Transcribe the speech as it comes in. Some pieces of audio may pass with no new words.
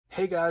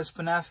Hey guys,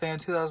 FNAF fan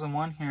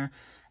 2001 here,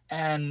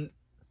 and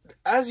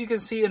as you can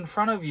see in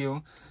front of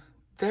you,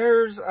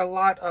 there's a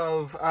lot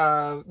of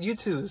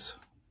Youtooz.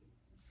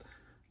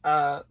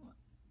 There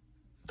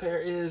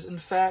is, in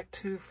fact,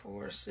 2,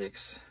 4,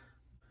 6.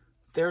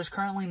 There's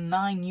currently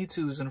 9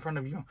 Youtooz in front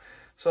of you.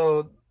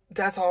 So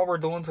that's all we're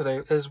doing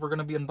today, is we're going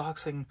to be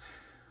unboxing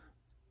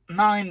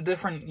 9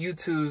 different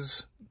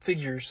Youtooz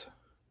figures.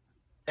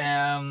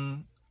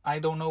 And I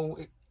don't know,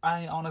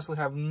 I honestly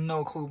have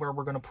no clue where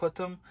we're going to put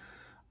them.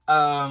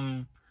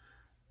 I'm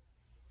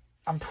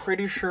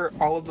pretty sure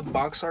all of the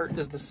box art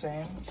is the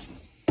same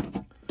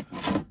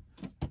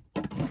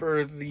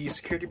for the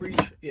security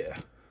breach. Yeah.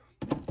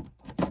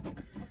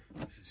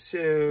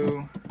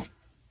 So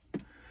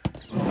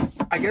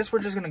I guess we're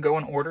just gonna go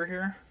in order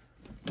here.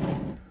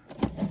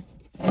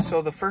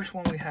 So the first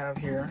one we have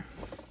here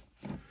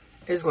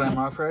is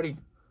Glamrock Freddy.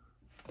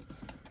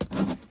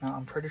 Now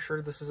I'm pretty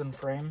sure this is in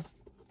frame.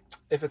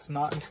 If it's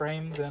not in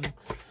frame, then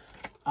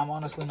I'm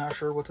honestly not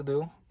sure what to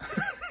do.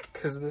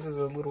 Because this is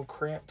a little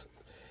cramped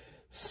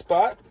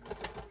spot.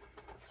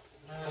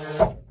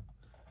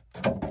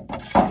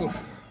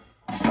 Oof.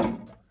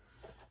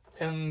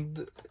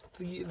 And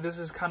this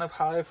is kind of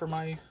high for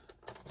my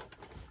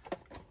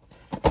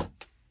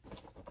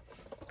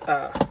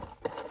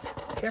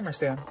camera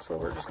stand, so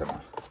we're just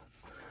gonna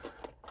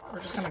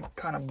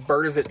kind of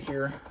birth it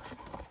here.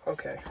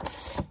 Okay.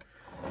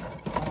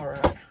 All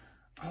right.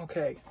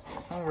 Okay.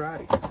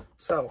 Alrighty.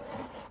 So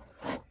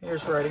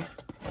here's Freddy.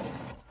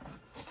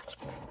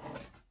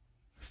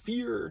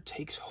 Fear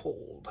takes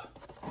hold.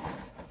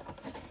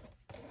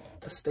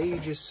 The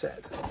stage is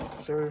set.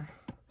 So,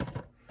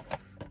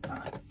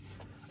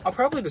 I'll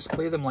probably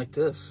display them like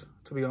this,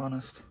 to be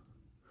honest.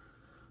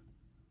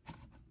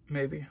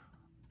 Maybe.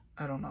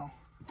 I don't know.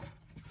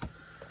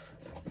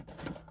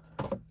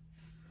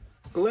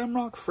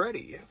 Glamrock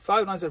Freddy.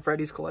 Five Nights at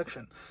Freddy's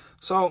collection.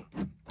 So,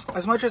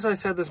 as much as I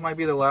said this might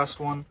be the last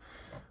one,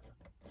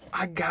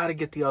 I gotta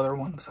get the other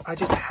ones. I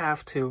just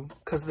have to,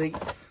 because they're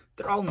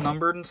all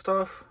numbered and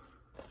stuff.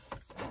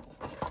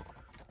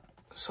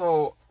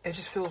 So, it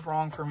just feels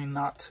wrong for me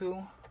not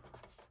to.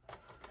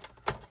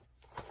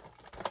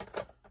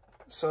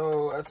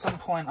 So, at some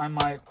point, I'm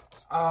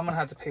gonna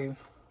have to pay.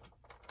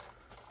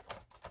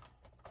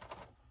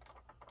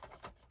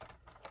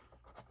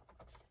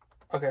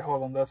 Okay,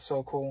 hold on, that's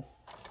so cool.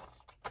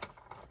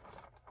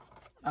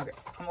 Okay,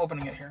 I'm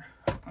opening it here.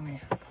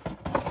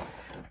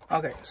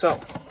 Okay, so,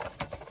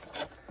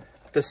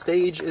 the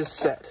stage is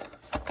set.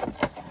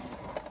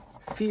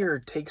 Fear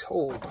takes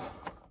hold.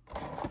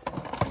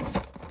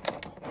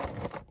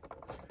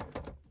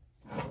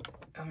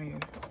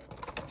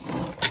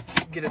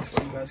 Get it to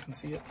where you guys can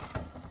see it.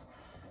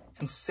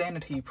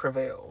 Insanity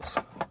prevails.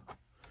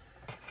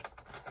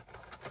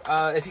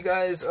 If you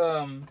guys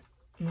know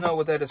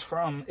what that is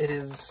from, it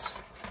is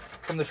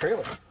from the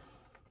trailer.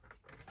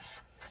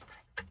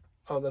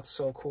 Oh, that's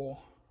so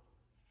cool.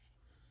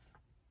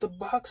 The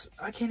box,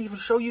 I can't even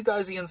show you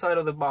guys the inside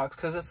of the box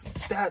because it's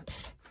that.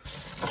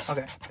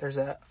 Okay, there's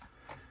that.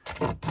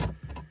 You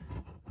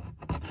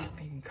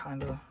can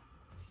kind of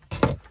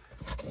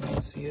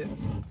see it.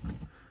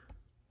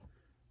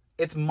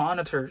 It's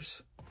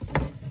monitors.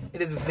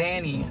 It is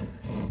Vanny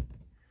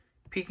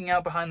peeking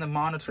out behind the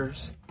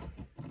monitors.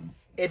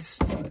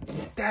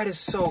 That is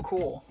so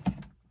cool.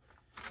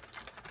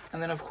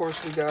 And then of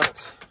course we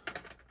got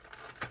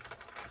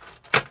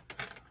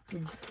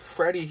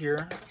Freddy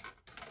here.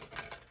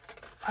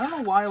 I don't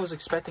know why I was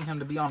expecting him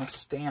to be on a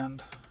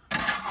stand.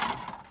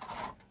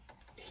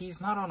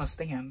 He's not on a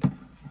stand.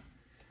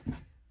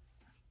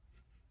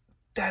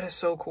 That is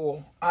so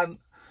cool.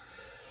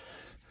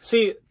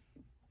 See,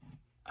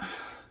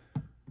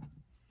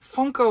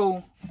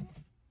 Funko,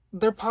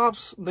 their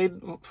Pops,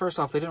 first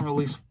off, they didn't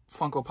release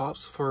Funko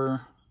Pops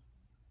for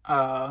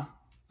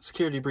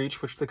Security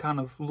Breach, which they kind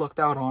of lucked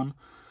out on.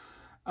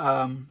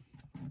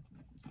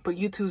 But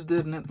Youtooz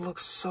did, and it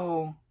looks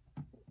so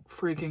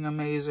freaking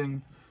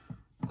amazing.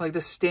 Like the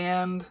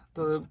stand,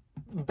 the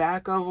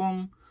back of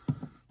him,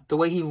 the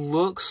way he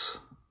looks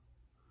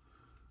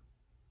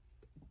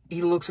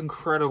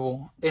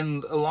incredible.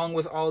 And along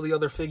with all the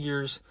other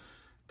figures,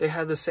 they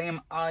had the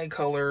same eye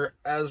color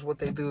as what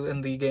they do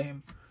in the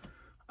game.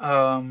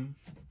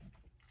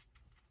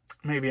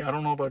 Maybe, I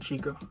don't know about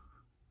Chica.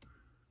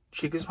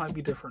 Chica's might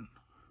be different.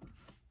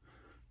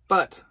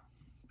 But,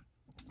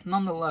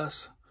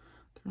 nonetheless,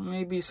 there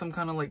may be some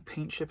kind of like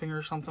paint chipping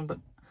or something, but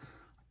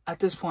at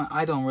this point,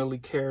 I don't really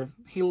care.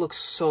 He looks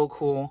so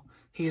cool.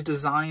 He's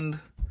designed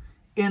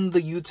in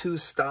the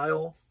Youtooz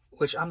style,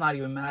 which I'm not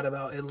even mad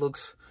about. It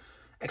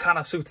kind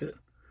of suits it,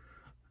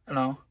 you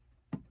know?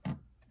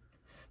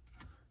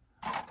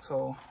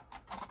 So,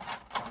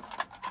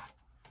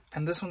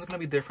 and this one's going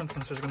to be different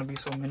since there's going to be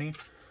so many.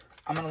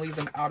 I'm going to leave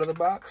them out of the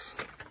box.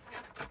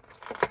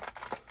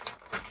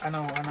 I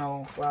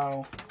know,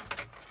 wow.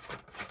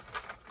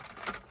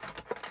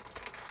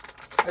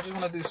 I just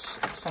want to do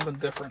something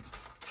different.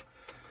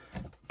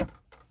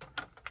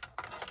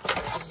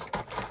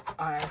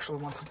 I actually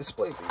want to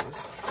display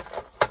these.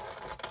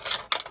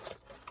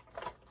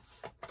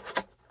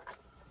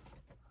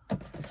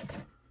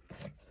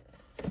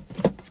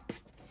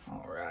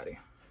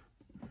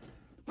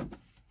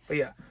 But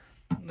yeah,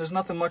 there's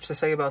nothing much to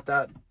say about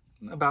that,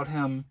 about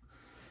him.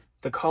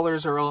 The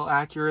colors are all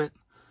accurate.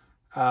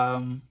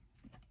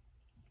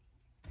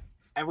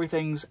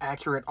 Everything's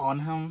accurate on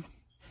him.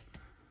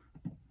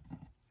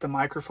 The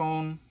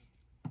microphone.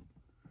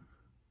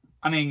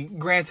 I mean,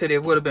 granted,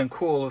 it would have been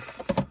cool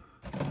if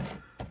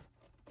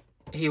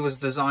he was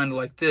designed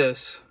like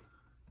this.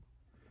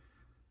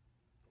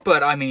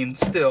 But I mean,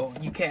 still,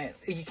 you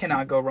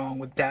cannot go wrong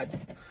with that,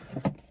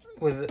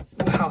 with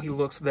how he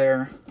looks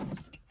there.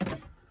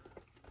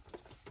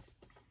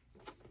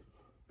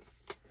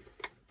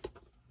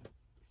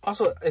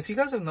 Also, if you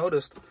guys have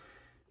noticed,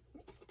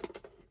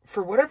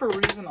 for whatever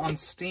reason on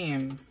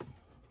Steam,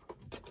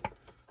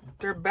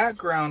 their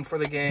background for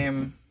the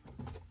game,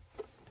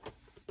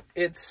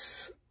 it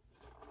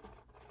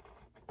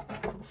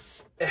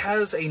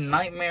has a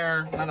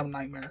nightmare, not a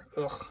nightmare,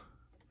 ugh.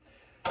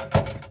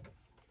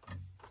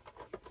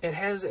 It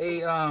has a,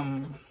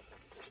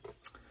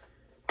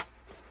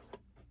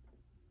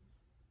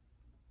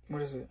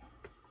 what is it?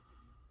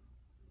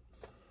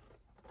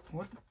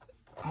 What?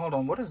 Hold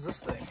on, what is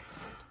this thing?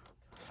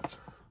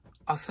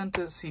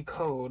 Authenticity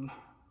code.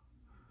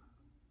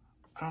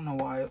 I don't know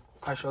why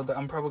I showed that.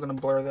 I'm probably going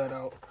to blur that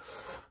out.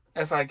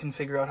 If I can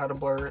figure out how to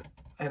blur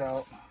it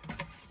out.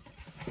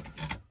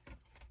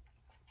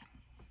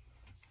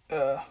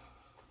 But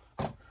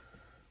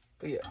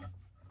yeah.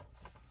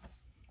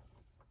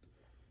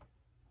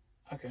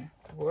 Okay,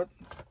 what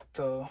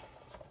the...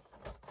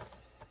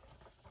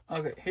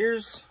 Okay,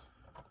 here's...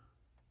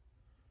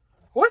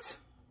 What?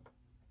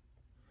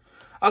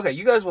 Okay,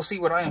 you guys will see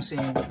what I am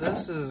seeing, but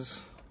this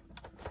is...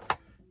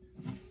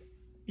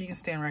 You can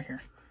stand right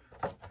here.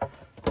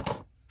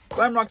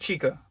 Glamrock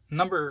Chica,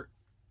 number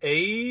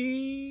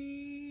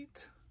 8.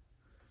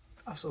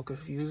 I'm so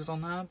confused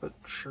on that, but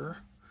sure.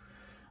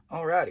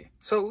 Alrighty,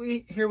 so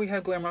here we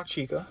have Glamrock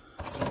Chica.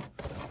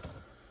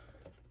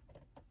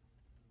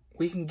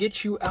 We can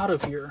get you out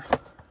of here.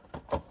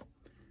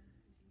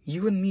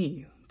 You and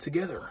me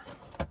together.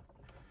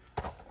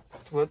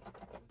 What?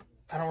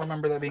 I don't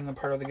remember that being a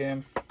part of the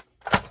game.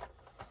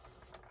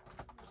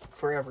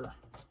 Forever.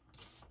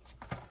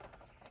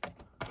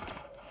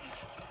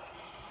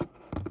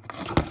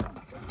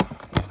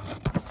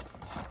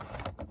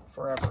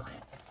 Forever.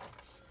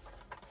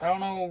 I don't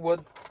know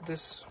what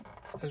this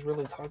is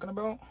really talking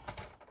about.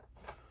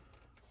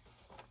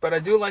 But I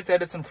do like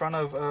that it's in front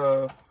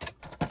of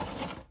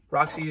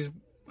Roxy's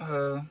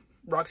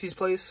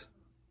place.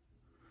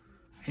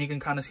 And you can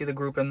kind of see the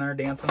group in there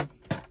dancing.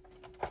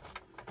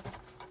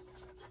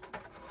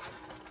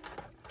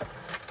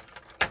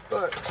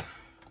 But,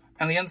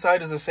 and the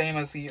inside is the same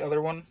as the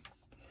other one.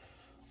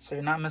 So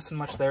you're not missing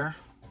much there.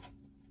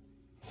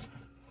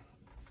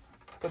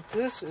 But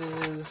this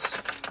is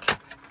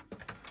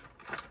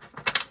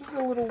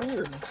a little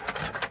weird.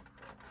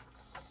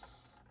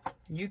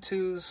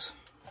 Youtooz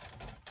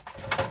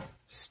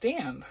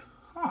stand.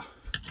 Huh.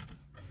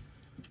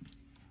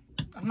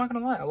 I'm not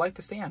gonna lie, I like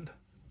the stand.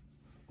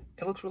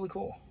 It looks really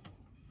cool.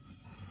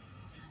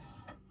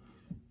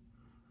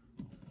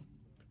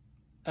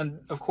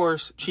 And of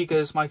course, Chica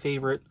is my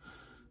favorite,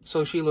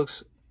 so she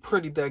looks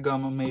pretty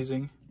daggum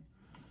amazing.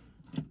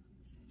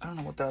 I don't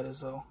know what that is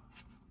though.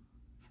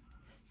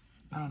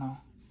 I don't know.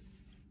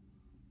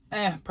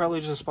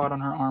 Probably just a spot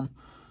on her arm.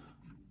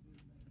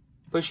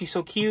 But she's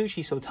so cute,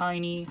 she's so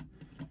tiny.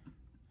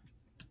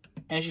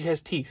 And she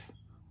has teeth.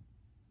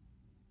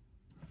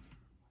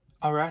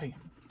 Alrighty.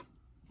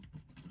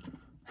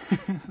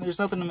 There's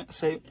nothing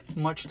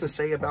much to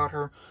say about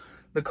her.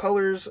 The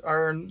colors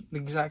are the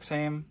exact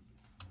same.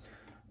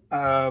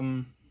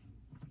 There's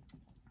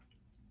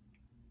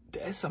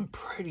some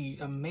pretty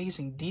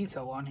amazing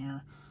detail on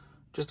here.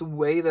 Just the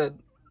way that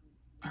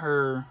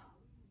her,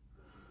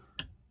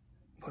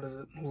 what is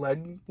it,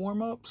 leg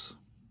warm-ups?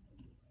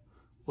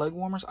 Leg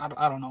warmers? I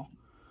don't know.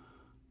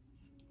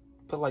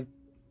 But like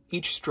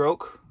each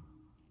stroke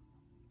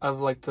of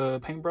like the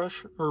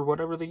paintbrush or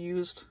whatever they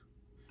used,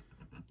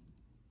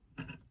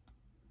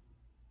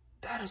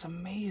 that is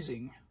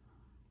amazing.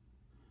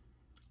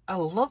 I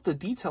love the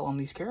detail on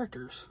these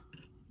characters.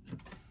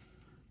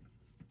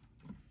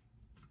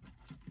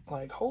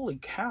 Like, holy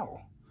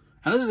cow.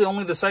 And this is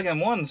only the second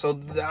one, so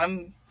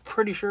I'm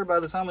pretty sure by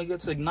the time we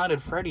get to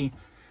Ignited Freddy,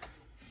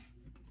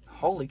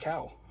 holy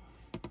cow.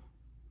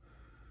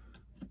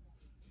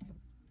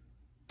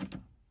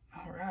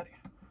 Alrighty.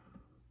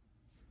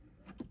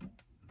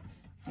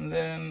 And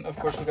then, of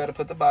course, we got to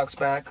put the box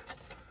back.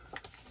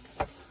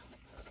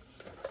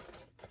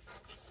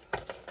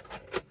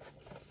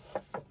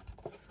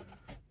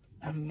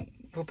 And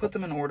we'll put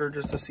them in order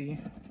just to see,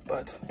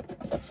 but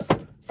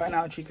right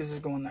now, Chica's is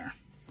going there.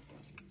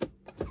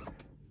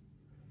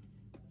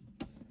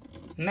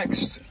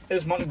 Next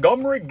is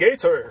Montgomery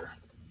Gator.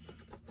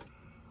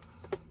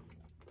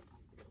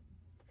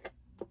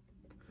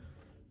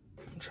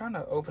 I'm trying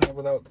to open it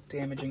without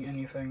damaging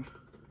anything.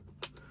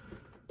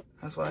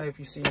 That's why if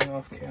you see me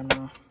off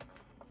camera.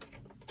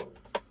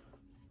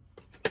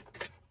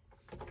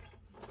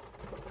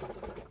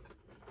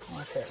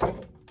 Okay.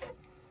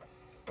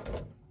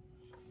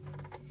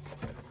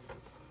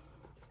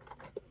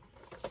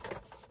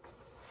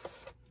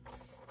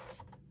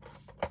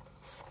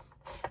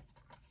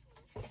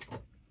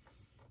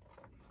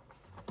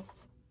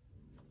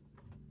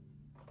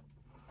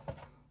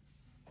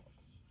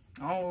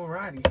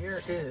 Alrighty,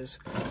 here is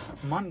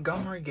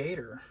Montgomery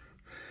Gator.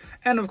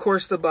 And of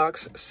course the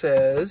box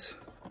says,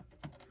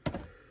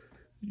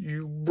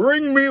 "You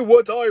bring me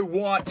what I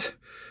want,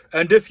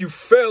 and if you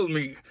fail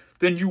me,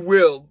 then you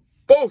will,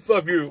 both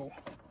of you."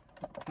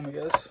 Let me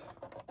guess.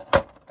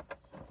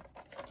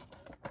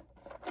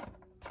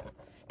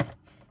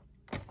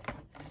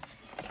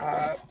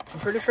 I'm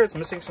pretty sure it's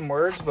missing some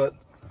words, but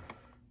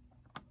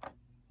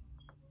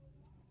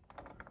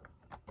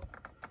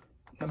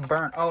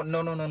burn. Oh,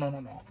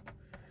 no.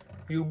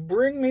 You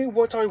bring me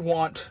what I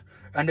want,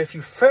 and if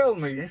you fail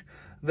me,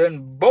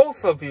 then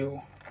both of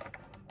you.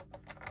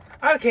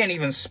 I can't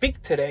even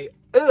speak today.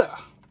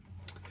 Ugh.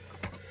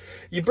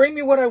 You bring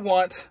me what I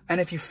want, and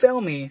if you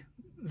fail me,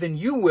 then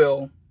you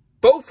will,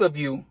 both of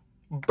you,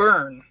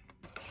 burn.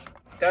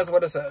 That's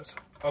what it says.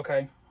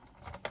 Okay.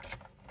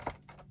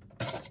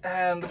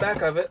 And the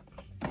back of it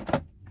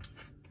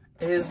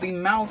is the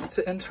mouth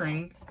to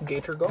entering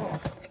Gator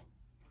Golf.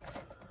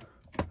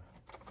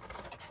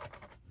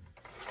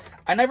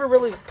 I never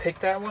really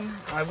picked that one.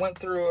 I went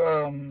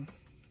through and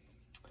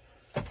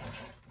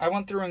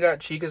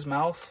got Chica's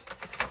mouth.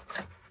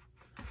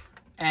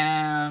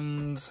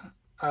 And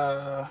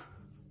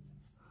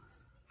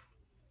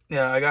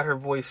yeah, I got her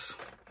voice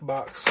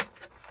box.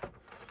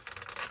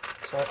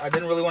 So I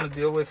didn't really want to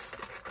deal with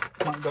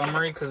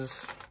Montgomery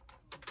because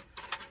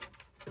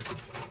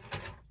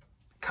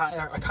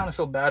I kind of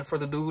feel bad for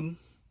the dude.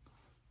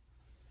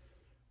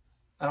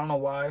 I don't know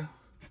why.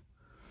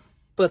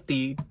 But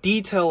the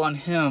detail on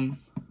him.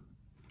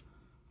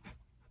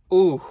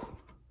 Ooh.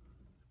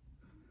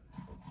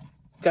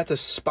 Got the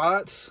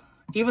spots.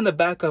 Even the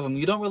back of him.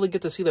 You don't really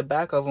get to see the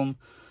back of him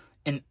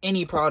in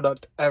any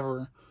product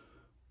ever.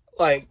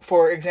 Like,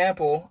 for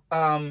example,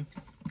 we're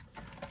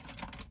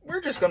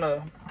just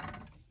gonna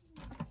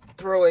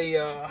throw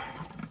a,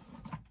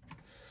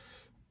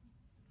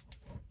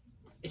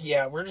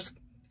 yeah,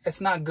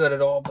 it's not good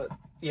at all, but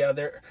yeah,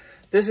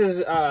 this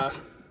is,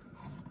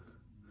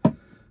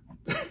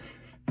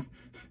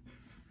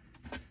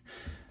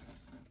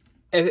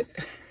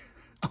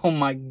 oh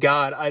my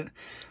god,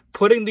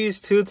 putting these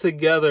two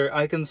together,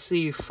 I can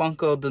see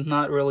Funko did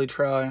not really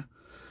try.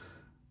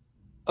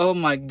 Oh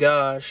my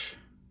gosh.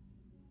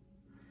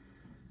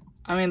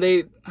 I mean,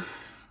 I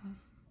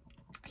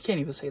can't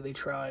even say they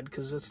tried,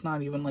 because it's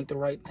not even like the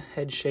right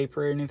head shape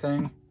or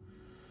anything.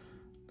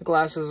 The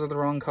glasses are the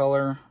wrong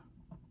color.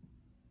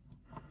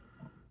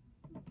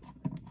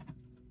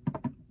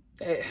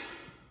 Hey.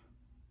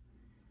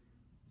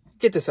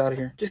 Get this out of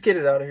here. Just get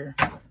it out of here.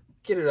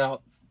 Get it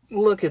out.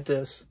 Look at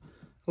this.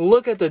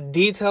 Look at the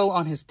detail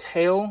on his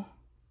tail.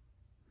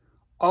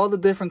 All the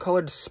different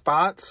colored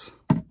spots.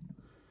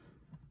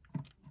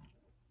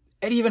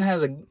 It even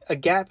has a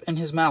gap in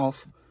his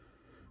mouth.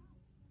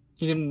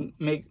 You can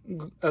make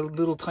a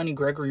little tiny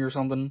Gregory or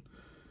something.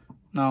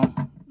 No.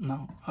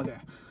 Okay.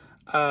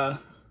 But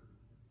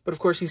of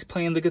course he's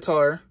playing the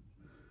guitar.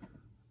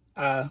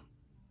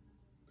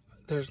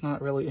 There's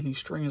not really any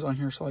strings on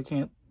here, so I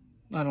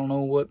don't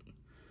know what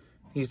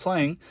he's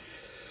playing.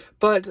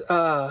 But,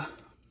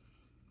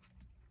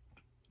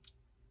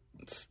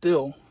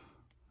 still,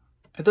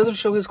 it doesn't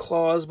show his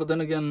claws, but then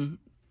again,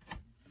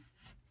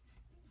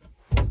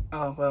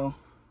 oh, well,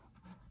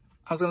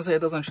 I was going to say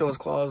it doesn't show his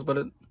claws, but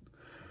it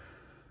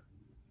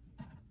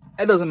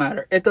doesn't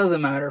matter. It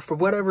doesn't matter. For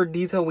whatever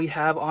detail we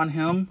have on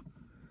him,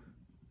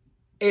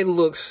 it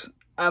looks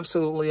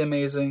absolutely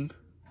amazing.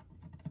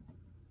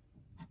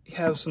 You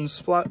have some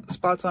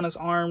spots on his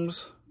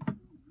arms,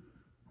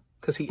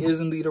 because he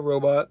is indeed a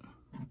robot.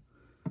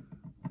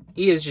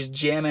 He is just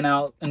jamming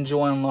out,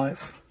 enjoying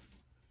life.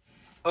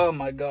 Oh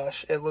my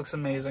gosh, it looks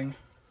amazing.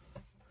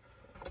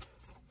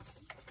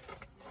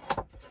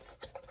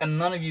 And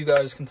none of you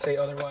guys can say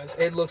otherwise.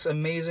 It looks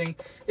amazing.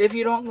 If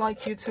you don't like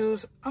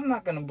Youtooz, I'm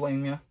not going to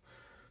blame you.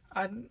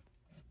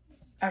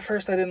 At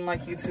first I didn't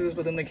like Youtooz,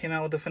 but then they came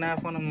out with the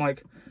FNAF one. I'm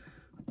like,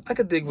 I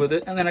could dig with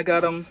it. And then I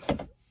got them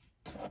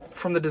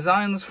from the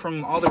designs,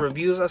 from all the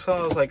reviews I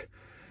saw. I was like,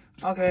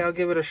 okay, I'll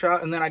give it a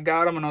shot. And then I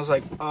got them and I was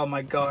like, oh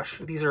my gosh,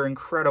 these are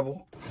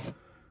incredible.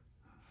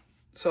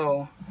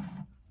 So,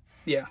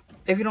 yeah.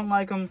 If you don't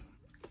like them,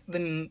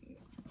 then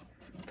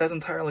that's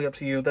entirely up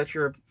to you. That's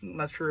your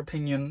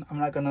opinion. I'm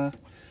not gonna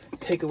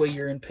take away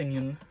your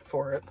opinion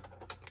for it.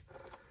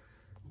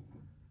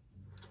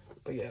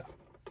 But yeah.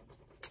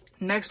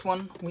 Next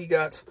one, we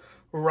got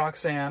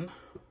Roxanne.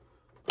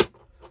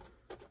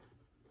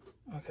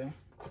 Okay,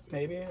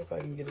 maybe if I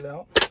can get it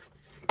out.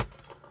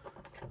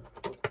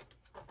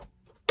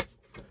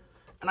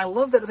 And I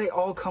love that they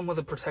all come with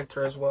a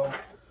protector as well.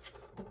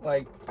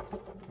 Like,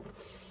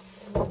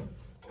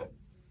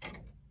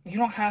 you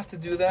don't have to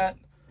do that,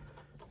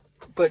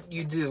 but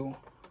you do.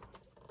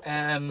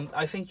 And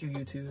I thank you,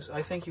 Youtooz.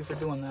 I thank you for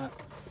doing that.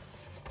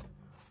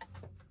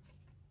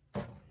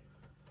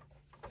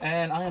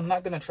 And I am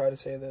not going to try to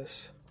say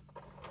this.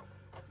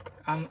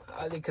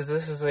 Because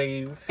this is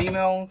a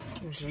female.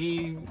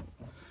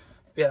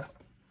 Yeah.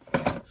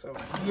 So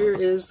here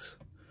is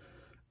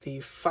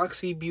the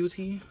Foxy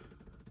Beauty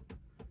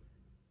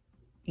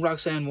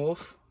Roxanne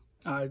Wolf.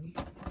 I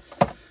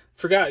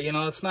forgot, you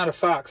know, it's not a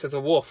fox, it's a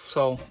wolf,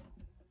 so.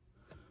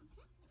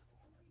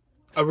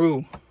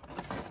 Aru.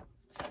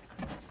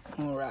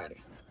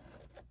 Alrighty.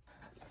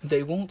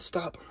 They won't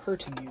stop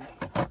hurting you.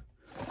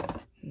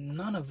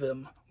 None of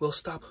them will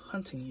stop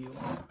hunting you.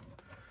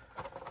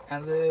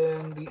 And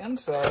then the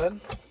inside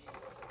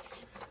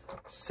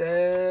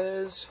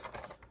says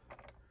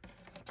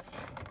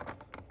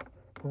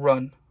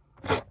run.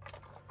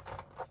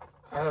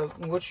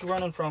 What you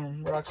running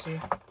from, Roxy?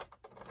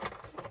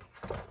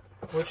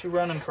 What you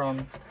running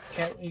from?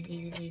 Can't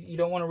you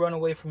don't want to run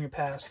away from your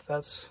past.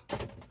 That's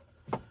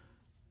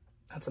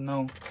a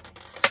no.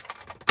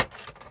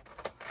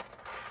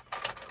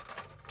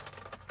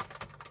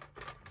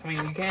 I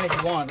mean, you can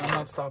if you want. I'm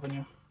not stopping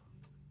you.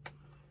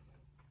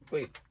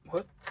 Wait,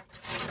 what?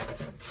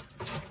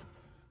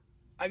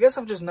 I guess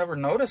I've just never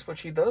noticed, but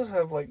she does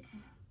have, like,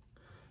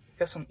 I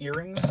guess some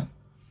earrings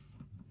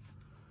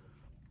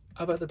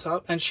up at the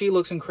top. And she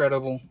looks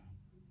incredible.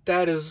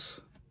 That is...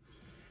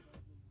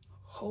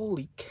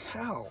 Holy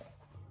cow.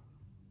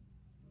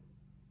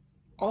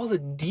 All the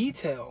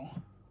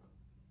detail.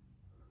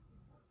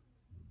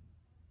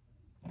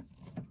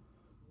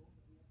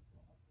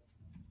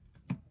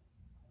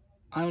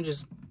 I'm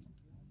just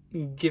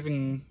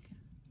giving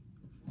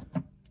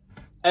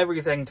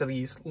everything to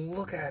these.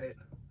 Look at it.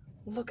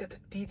 Look at the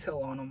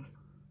detail on them.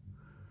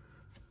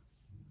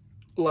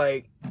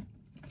 Like,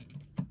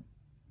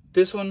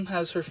 this one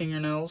has her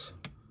fingernails,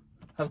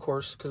 of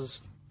course,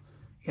 because,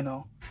 you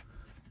know,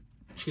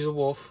 she's a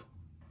wolf.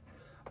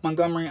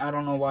 Montgomery, I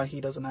don't know why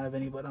he doesn't have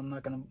any, but I'm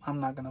not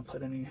gonna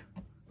put any.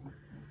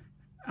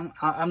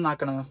 I'm not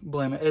gonna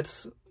blame it.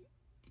 It's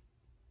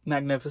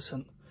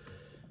magnificent.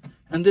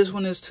 And this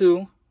one is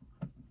too.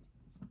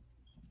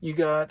 You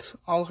got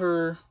all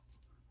her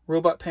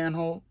robot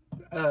panels.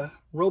 God,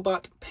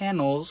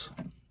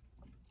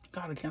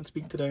 I can't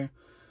speak today.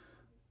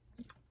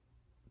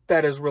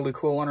 That is really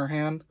cool on her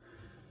hand.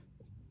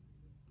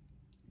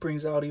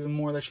 Brings out even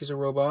more that she's a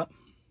robot.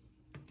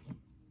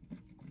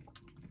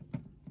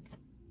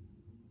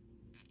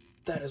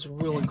 That is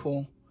really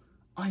cool.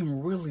 I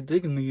am really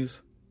digging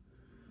these.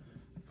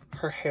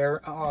 Her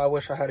hair. Oh, I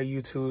wish I had a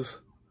Youtooz.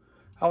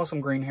 I want some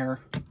green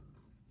hair.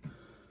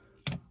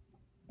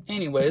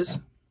 Anyways,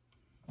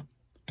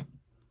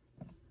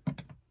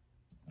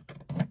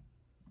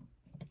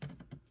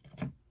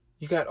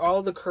 you got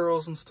all the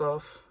curls and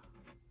stuff.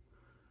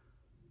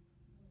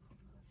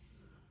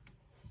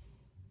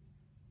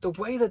 The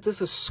way that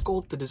this is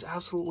sculpted is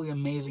absolutely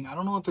amazing. I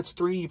don't know if it's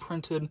 3D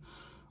printed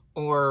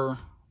or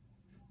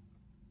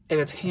if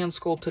it's hand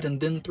sculpted and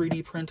then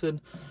 3D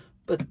printed,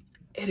 but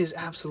it is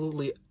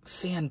absolutely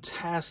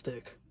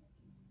fantastic.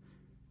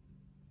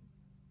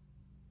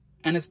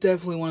 And it's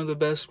definitely one of the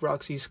best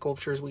Roxy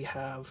sculptures we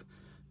have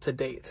to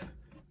date.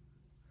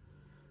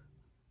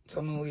 So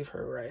I'm going to leave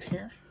her right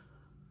here.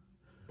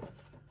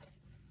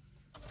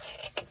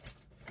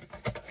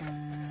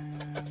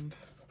 And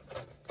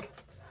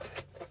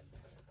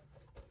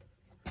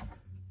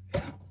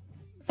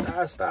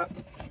yeah. Stop.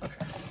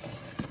 Okay.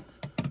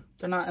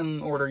 They're not in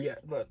order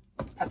yet, but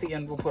at the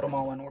end we'll put them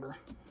all in order.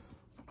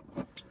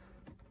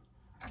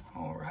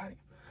 Alrighty.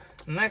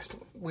 Next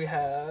we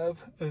have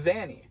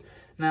Vanny.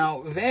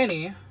 Now,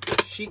 Vanny,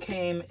 she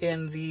came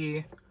in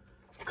the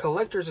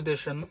collector's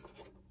edition,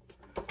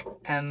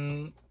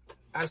 and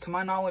as to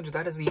my knowledge,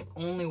 that is the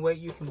only way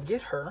you can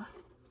get her.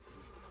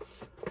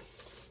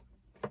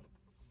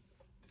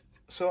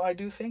 So I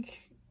do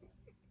thank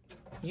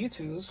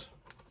Youtooz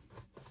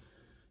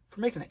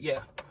for making it.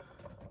 Yeah.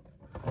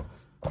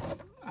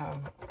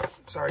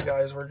 Sorry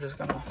guys, we're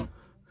gonna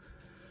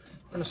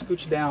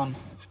scooch down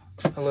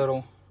a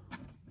little.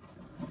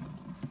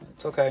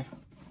 It's okay.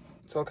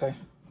 It's okay.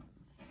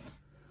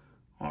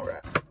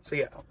 Alright, so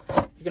yeah,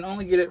 you can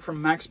only get it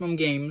from Maximum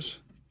Games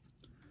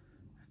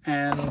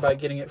and by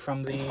getting it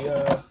from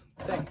the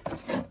thing.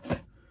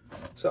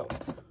 So,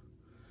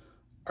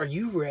 are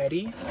you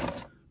ready?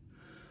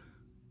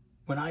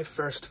 When I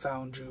first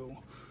found you,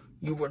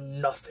 you were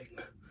nothing.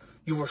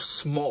 You were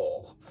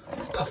small,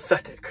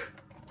 pathetic.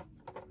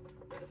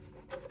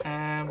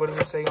 And what does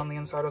it say on the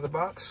inside of the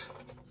box?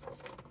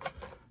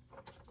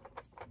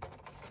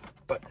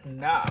 But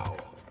now,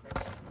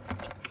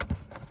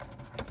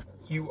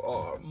 you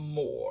are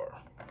more.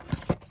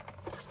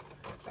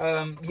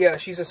 Yeah,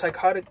 she's a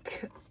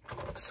psychotic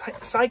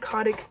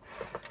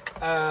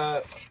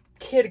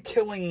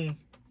kid-killing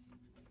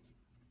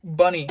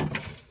bunny.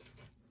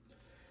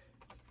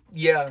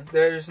 Yeah,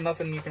 there's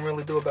nothing you can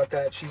really do about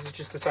that. She's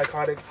just a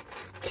psychotic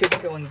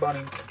kid-killing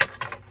bunny.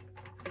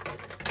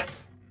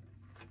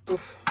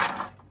 Oof.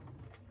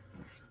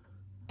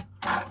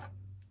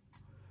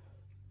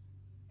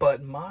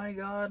 But my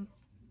God,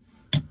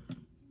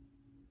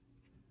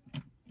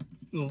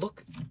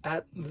 look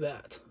at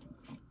that.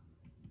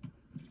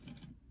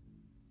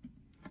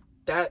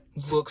 That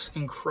looks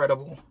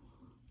incredible.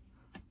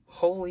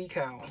 Holy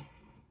cow.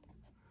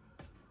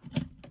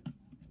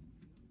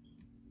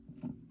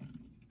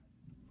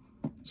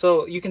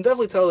 So you can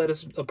definitely tell that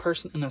it's a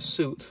person in a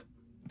suit.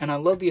 And I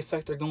love the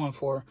effect they're going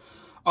for.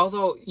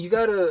 Although,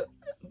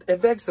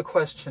 it begs the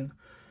question,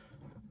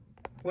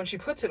 when she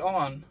puts it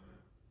on,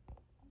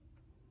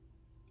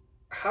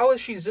 how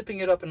is she zipping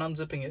it up and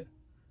unzipping it?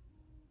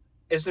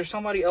 Is there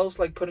somebody else,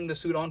 like, putting the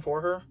suit on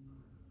for her?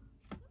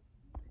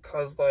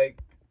 Because, like,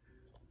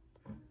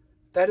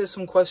 that is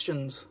some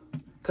questions.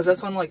 Because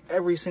that's on, like,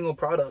 every single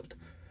product.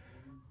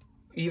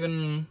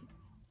 Even,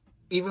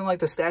 like,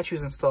 the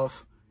statues and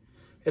stuff.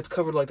 It's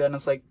covered like that. And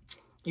it's like,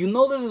 you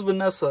know this is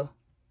Vanessa.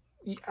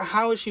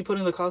 How is she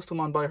putting the costume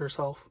on by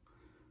herself?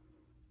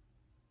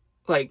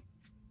 Like,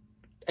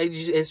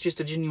 it's just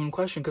a genuine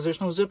question. Because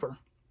there's no zipper.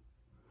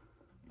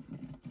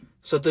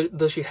 So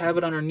does she have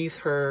it underneath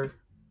her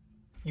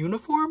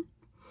uniform?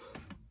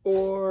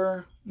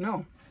 Or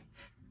no?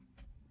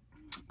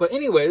 But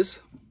anyways,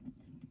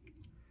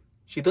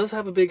 she does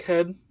have a big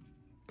head.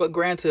 But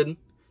granted,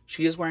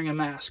 she is wearing a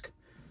mask.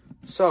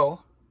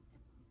 So,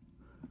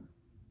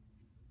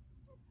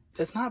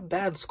 it's not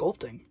bad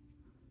sculpting.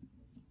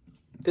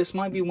 This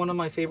might be one of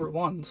my favorite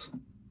ones.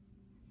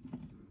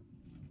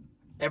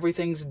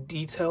 Everything's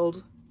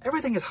detailed.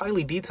 Everything is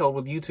highly detailed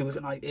with Youtooz,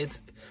 and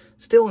it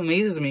still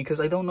amazes me because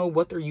I don't know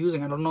what they're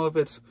using. I don't know if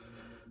it's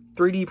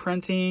 3D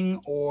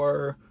printing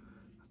or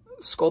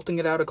sculpting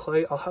it out of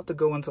clay. I'll have to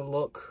go and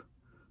look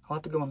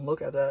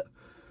at that.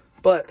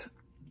 But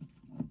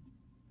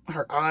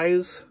her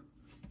eyes,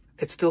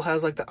 it still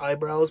has like the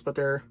eyebrows, but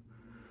they're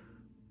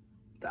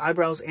the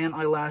eyebrows and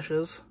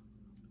eyelashes.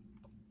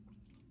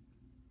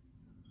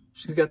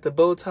 She's got the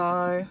bow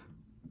tie.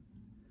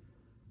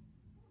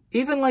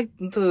 Even like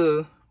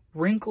the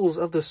wrinkles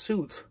of the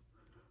suit.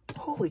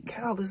 Holy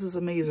cow, this is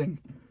amazing.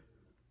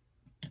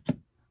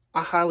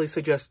 I highly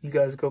suggest you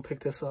guys go pick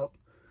this up.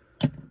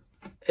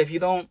 If you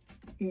don't,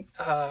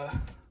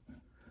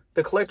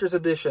 the collector's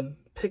edition,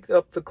 pick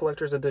up the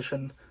collector's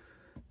edition.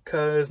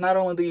 Because not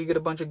only do you get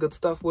a bunch of good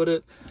stuff with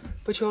it,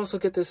 but you also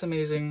get this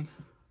amazing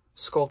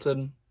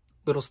sculpted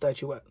little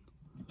statuette.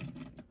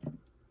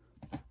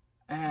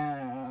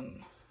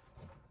 And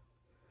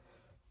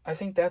I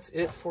think that's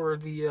it for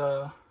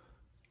the,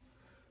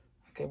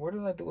 okay, where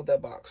did I do with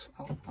that box?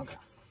 Oh, okay.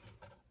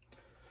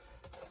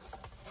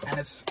 And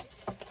it's,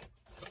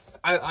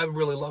 I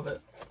really love it.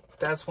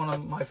 That's one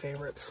of my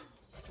favorites.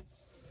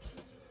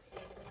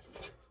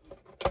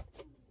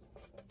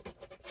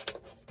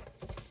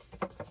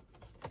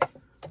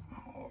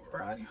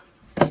 Alright.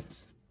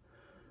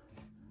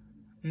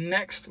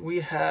 Next we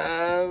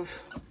have,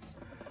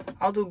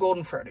 I'll do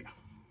Golden Freddy.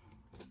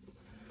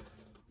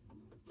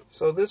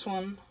 So this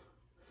one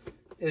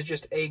is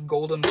just a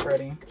Golden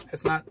Freddy.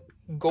 It's not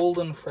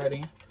Golden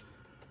Freddy.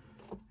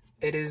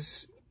 It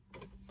is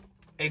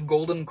a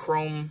golden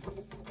chrome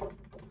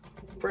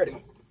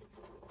Freddy,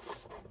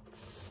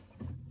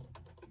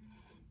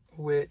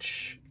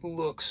 which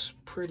looks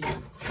pretty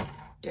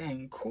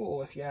dang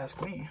cool if you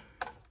ask me.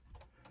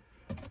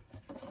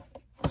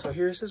 So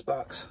here's his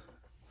box.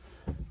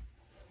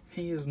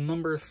 He is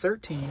number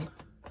 13.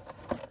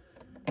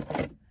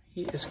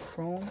 He is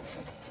chrome.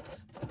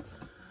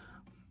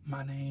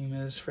 My name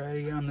is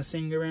Freddy, I'm the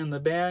singer in the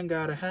band,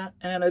 got a hat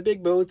and a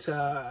big bow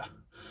tie.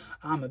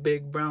 I'm a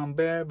big brown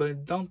bear,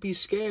 but don't be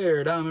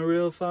scared, I'm a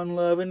real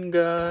fun-loving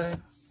guy.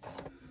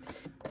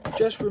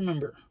 Just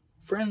remember,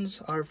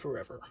 friends are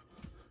forever.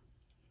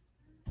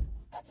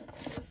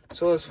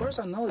 So as far as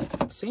I know,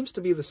 it seems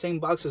to be the same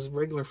box as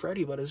regular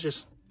Freddy, but it's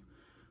just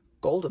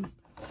golden.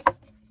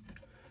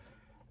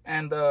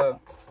 And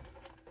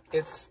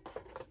it's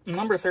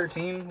number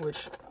 13,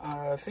 which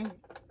I think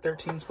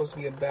 13 is supposed to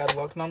be a bad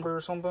luck number or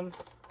something.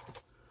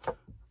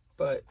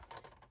 But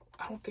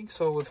I don't think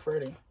so with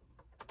Freddy.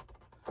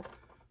 I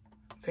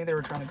think they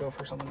were trying to go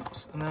for something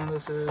else. And then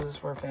this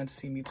is where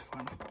fantasy meets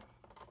fun.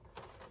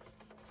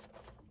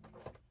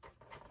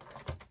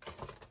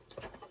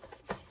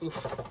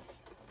 Oof.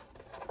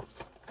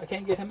 I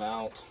can't get him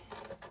out.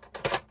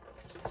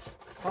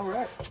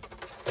 Alright.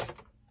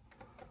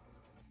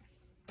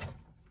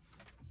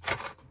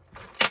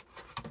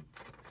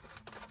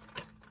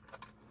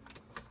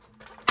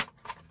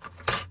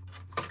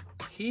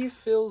 He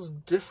feels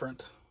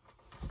different.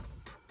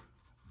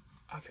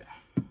 Okay.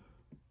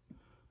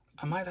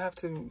 I might have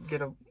to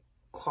get a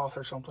cloth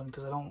or something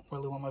because I don't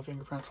really want my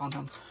fingerprints on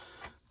him.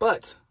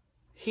 But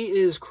he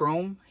is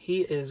chrome.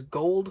 He is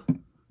gold.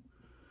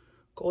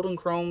 Golden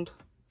chromed.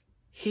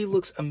 He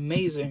looks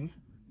amazing.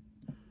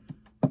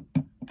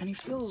 And he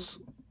feels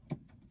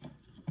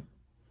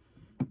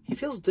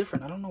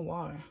different. I don't know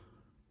why.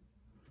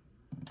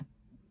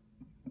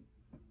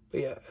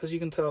 But yeah, as you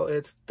can tell,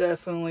 it's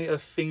definitely a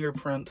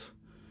fingerprint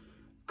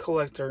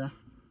collector.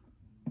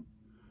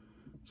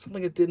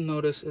 Something I did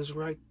notice is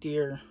right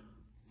there.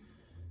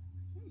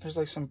 There's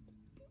like some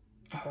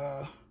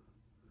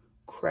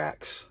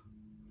cracks,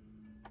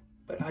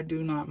 but I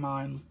do not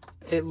mind.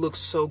 It looks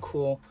so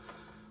cool.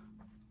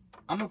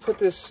 I'm gonna put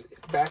this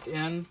back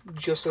in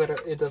just so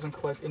that it doesn't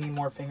collect any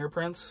more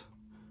fingerprints,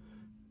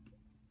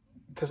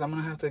 because I'm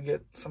gonna have to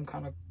get some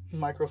kind of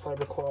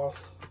microfiber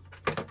cloth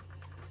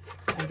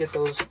and get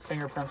those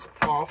fingerprints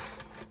off.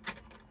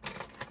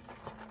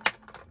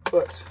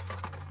 But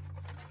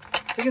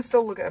you can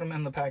still look at him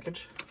in the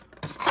package.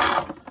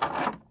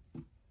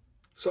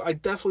 So I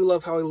definitely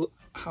love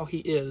how he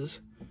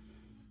is.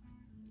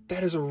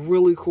 That is a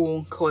really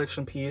cool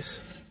collection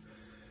piece.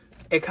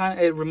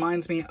 It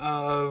reminds me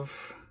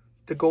of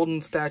the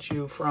golden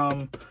statue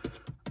from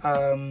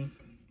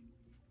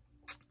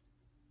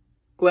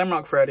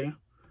Glamrock Freddy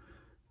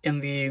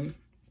in the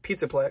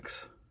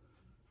Pizzaplex.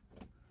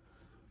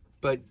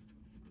 But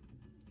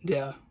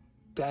yeah,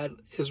 that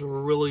is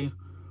really,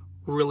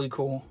 really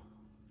cool.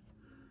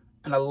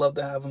 And I love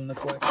to have him in the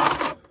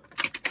collection.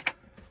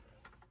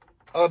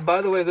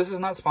 By the way, this is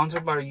not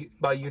sponsored by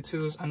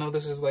Youtooz. I know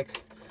this is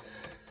like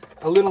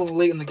a little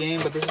late in the game,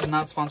 but this is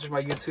not sponsored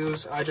by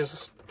Youtooz. I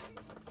just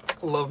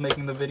love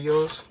making the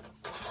videos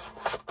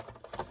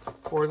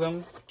for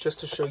them, just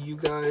to show you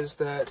guys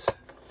that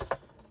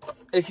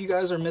if you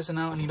guys are missing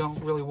out and you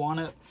don't really want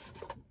it,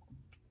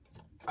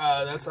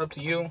 that's up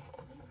to you.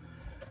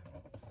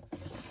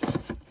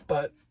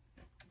 But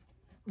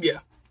yeah.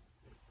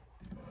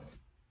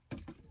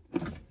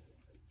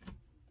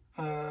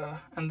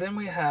 And then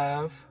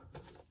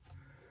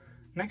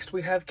next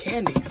we have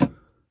Candy.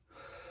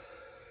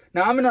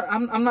 Now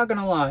I'm not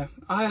gonna lie,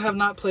 I have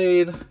not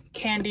played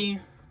Candy,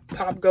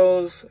 Pop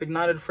Goes,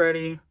 Ignited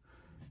Freddy.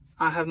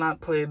 I have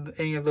not played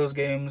any of those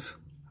games.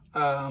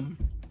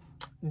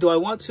 Do I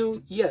want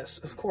to? Yes,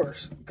 of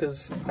course,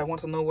 because I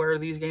want to know where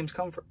these games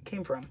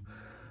came from.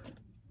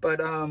 But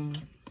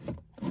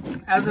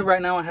as of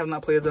right now, I have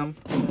not played them.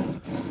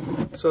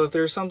 So if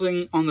there's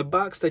something on the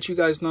box that you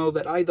guys know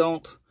that I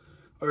don't,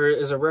 or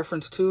is a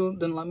reference to,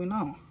 then let me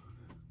know.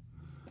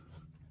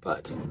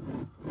 But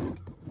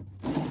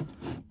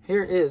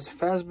here is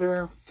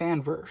Fazbear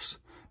Fanverse,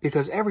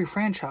 because every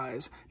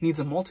franchise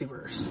needs a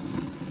multiverse.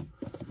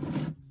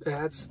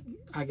 That's,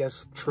 I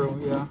guess, true,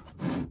 yeah.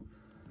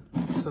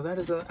 So that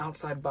is the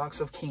outside box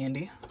of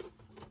Candy.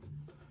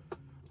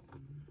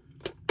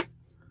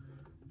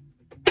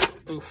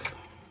 Oof.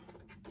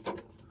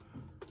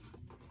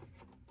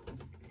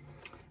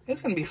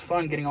 It's going to be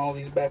fun getting all of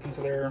these back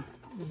into their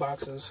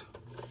boxes.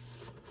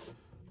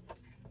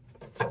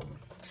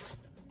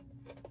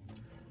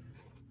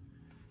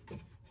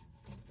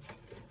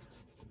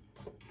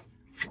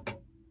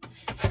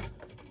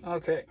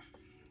 Okay.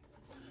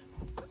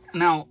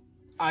 Now,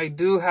 I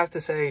do have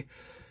to say,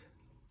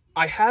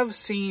 I have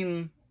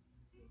seen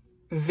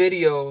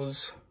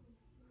videos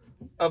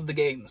of the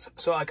games,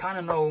 so I kind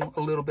of know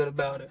a little bit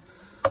about it.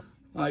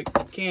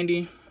 Like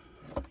Candy,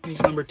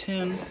 he's number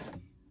 10.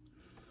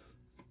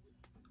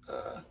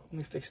 Let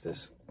me fix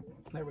this.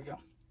 There we go.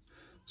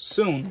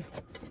 Soon.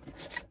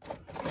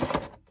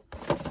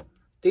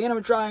 The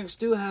animatronics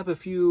do have a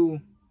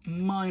few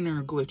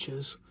minor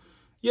glitches.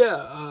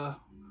 Yeah,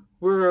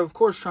 we're of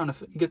course trying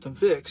to get them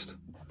fixed.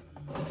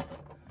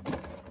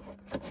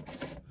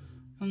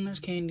 And there's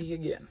Candy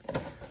again.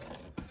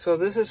 So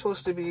this is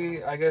supposed to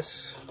be, I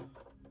guess...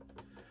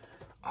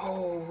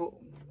 Oh,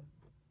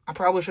 I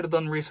probably should have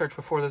done research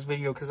before this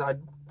video, because I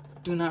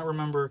do not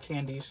remember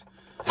Candies.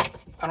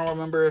 I don't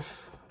remember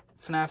if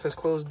FNAF has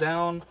closed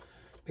down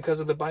because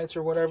of the bites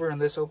or whatever,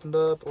 and this opened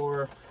up,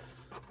 or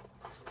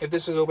if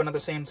this was open at the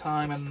same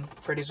time and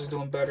Freddy's was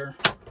doing better.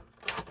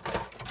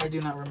 I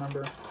do not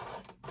remember.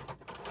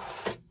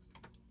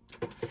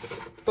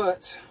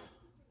 But,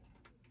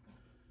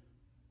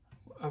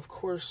 of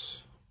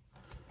course,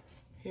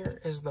 here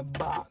is the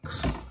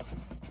box.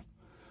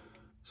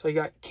 So you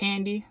got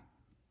Candy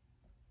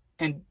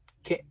and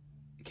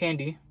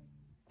Candy.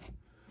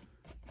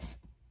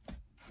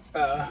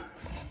 We've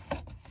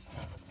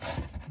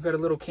got a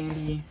little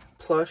Candy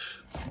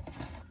plush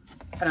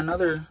and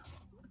another,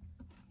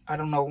 I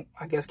don't know,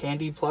 I guess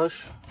Candy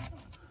plush.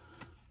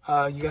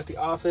 You got the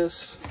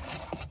Office.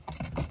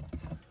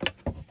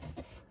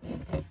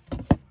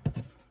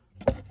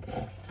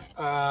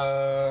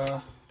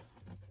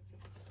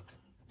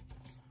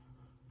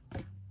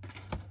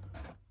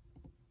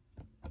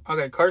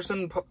 Okay,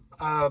 Carson,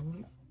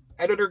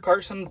 editor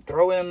Carson,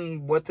 throw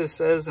in what this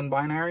says in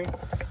binary,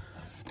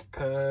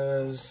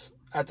 because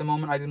at the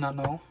moment I do not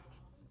know.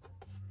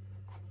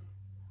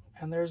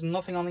 And there's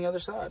nothing on the other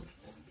side.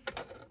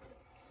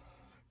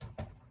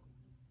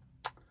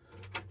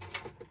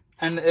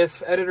 And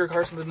if editor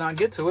Carson did not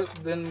get to it,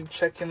 then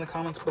check in the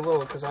comments below,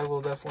 because I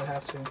will definitely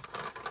have to.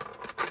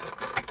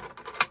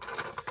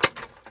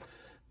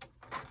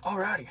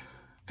 Alrighty,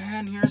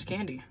 and here's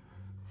Candy.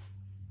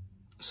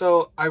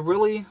 So I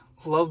really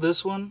love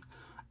this one,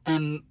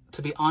 and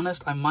to be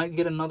honest, I might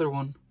get another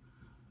one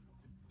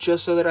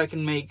just so that I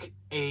can make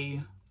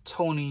a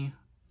Tony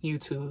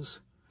Youtooz,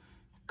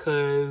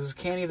 because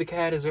Candy the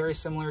cat is very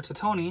similar to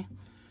Tony.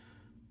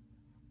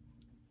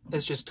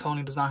 It's just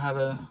Tony does not have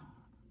a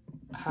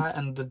hat,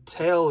 and the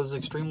tail is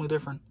extremely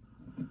different.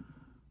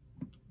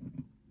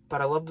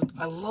 But I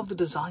love the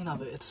design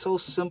of it. It's so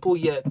simple,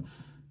 yet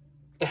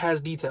it has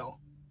detail,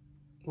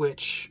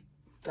 which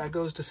that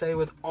goes to say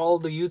with all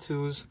the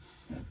Youtooz,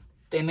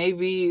 they may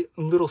be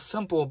a little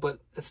simple, but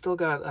it's still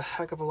got a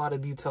heck of a lot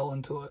of detail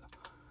into it.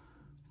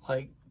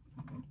 Like,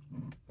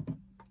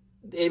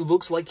 it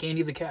looks like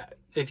Candy the cat.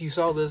 if you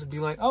saw this, it'd be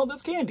like, oh,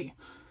 that's Candy.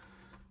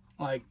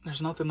 Like,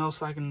 there's nothing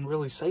else I can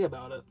really say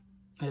about it.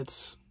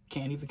 It's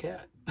Candy the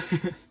cat.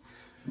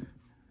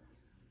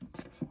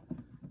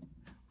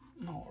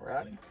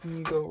 Alrighty, let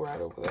me go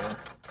right over there.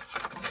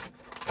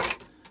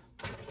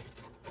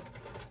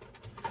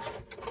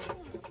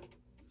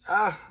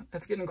 Ah,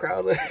 it's getting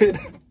crowded.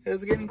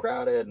 It's getting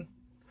crowded.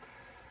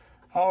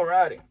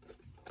 Alrighty.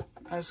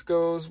 This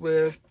goes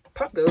with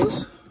Pop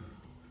Goes.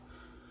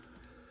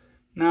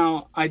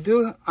 Now, I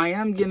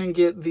am gonna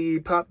get the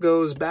Pop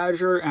Goes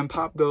Badger and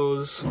Pop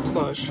Goes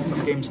plush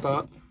from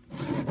GameStop.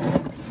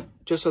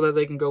 Just so that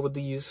they can go with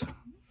these.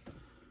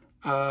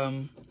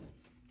 But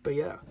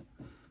yeah.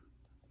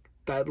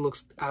 That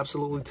looks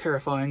absolutely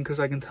terrifying because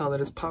I can tell that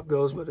it's Pop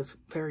Goes, but it's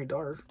very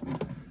dark.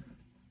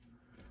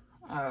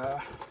 And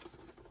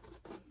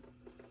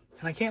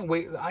I can't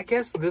wait. I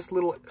guess this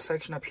little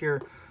section up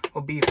here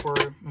will be for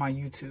my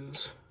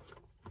Youtooz.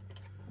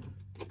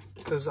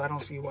 Because I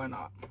don't see why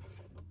not.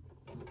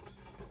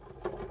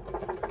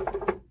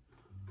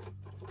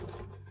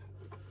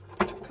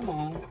 Come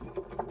on.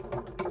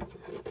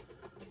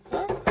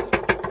 Ah.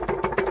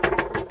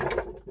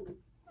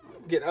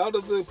 Get out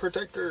of the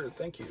protector.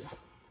 Thank you.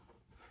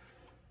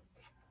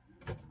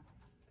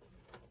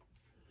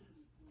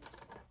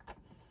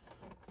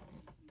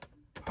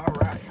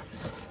 Alright.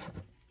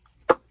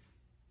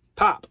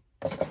 Pop.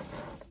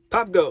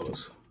 Pop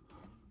Goes.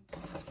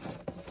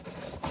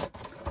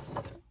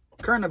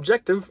 Current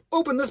objective,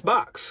 open this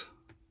box.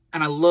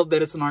 And I love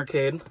that it's an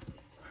arcade.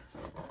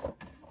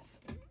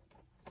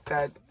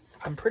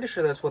 I'm pretty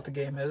sure that's what the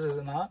game is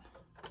it not?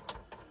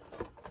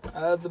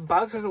 The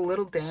box is a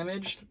little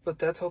damaged, but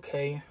that's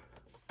okay.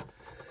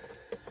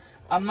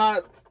 I'm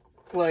not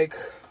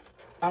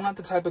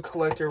the type of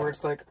collector where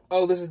it's like,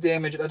 oh, this is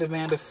damaged, I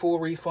demand a full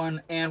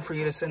refund and for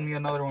you to send me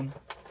another one.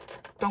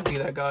 Don't be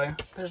that guy.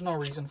 There's no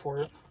reason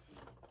for it.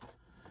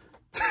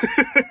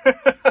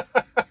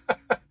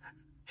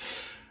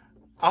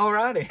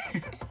 Alrighty.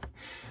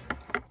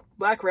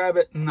 Black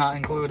Rabbit, not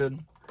included.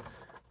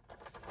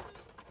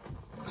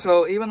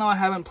 So, even though I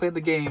haven't played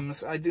the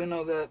games, I do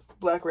know that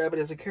Black Rabbit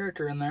is a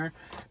character in there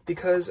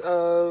because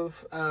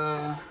of,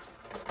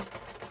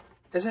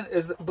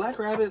 is the Black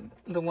Rabbit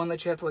the one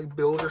that you have to, like,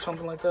 build or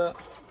something like that?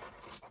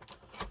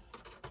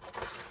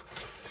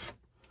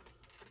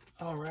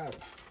 Alright.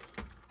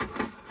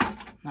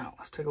 Now,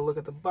 let's take a look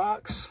at the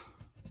box.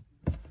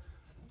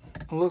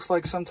 It looks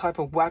like some type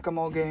of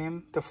whack-a-mole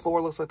game. The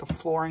floor looks like the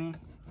flooring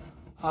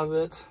of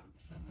it.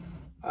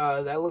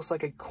 That looks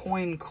like a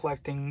coin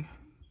collecting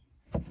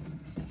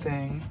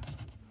thing.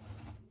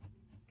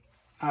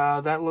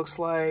 That looks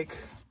like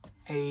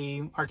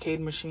a arcade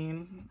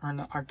machine or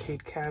an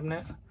arcade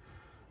cabinet.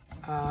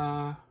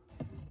 I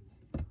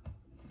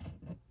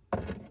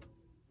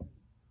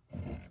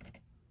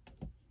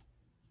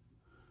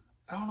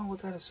don't know what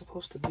that is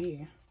supposed to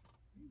be.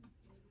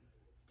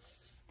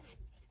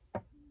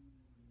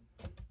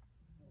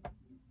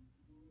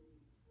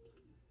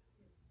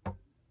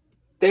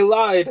 They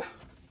lied.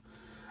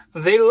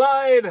 They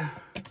lied.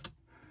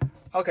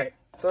 Okay,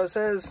 so it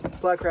says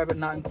Black Rabbit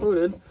not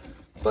included,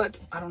 but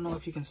I don't know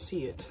if you can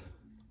see it.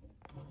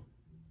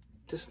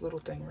 This little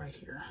thing right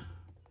here.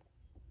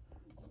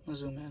 I'll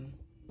zoom in.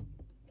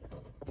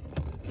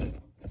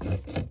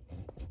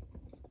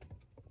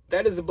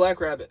 That is the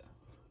Black Rabbit.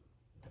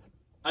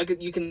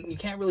 You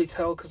can't really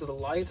tell because of the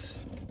lights,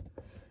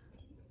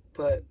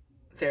 but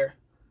there.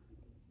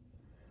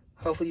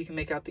 Hopefully you can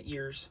make out the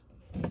ears.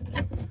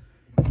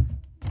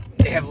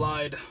 They have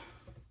lied.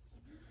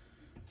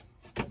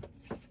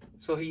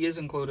 So he is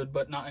included,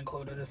 but not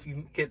included.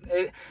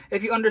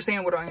 If you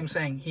understand what I am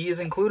saying, he is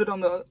included on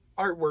the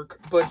artwork,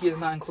 but he is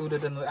not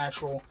included in the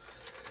actual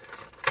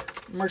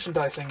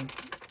merchandising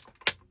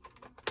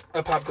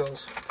of Pop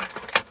Goes.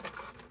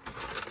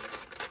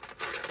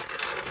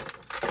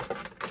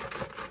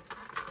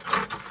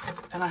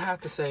 And I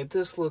have to say,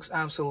 this looks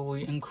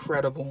absolutely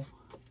incredible.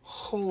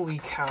 Holy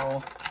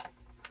cow.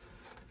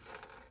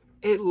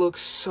 It looks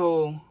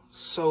so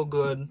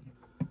good.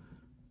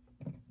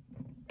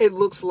 It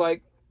looks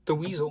like the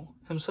Weasel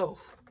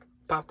himself,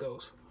 Pop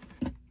Goes.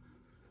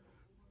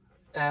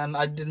 And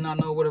I did not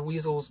know what a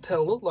weasel's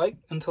tail looked like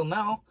until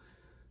now.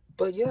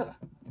 But yeah,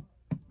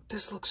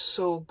 this looks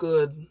so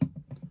good.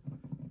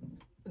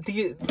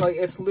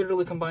 It's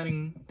literally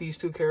combining these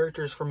two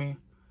characters for me.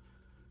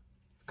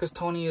 Because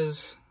Tony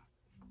is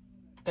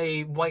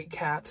a white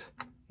cat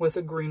with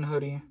a green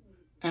hoodie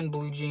and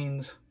blue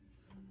jeans.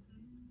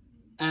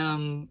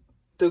 And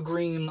the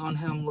green on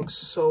him looks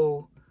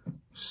so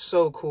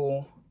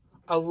cool.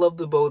 I love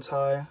the bow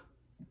tie.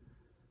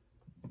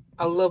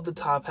 I love the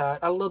top hat.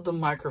 I love the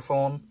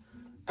microphone.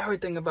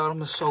 Everything about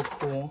him is so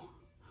cool.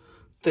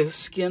 The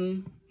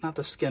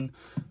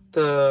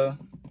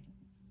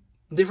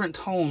different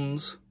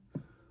tones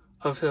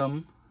of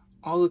him.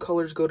 All the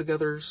colors go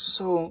together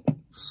so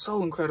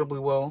incredibly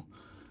well.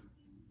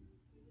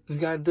 He's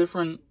got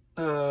different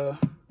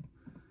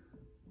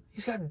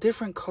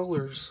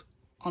colors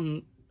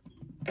on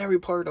every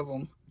part of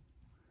him.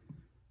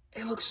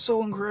 It looks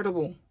so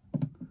incredible.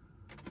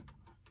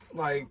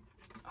 Like,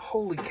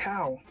 holy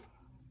cow.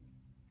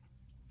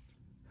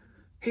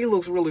 He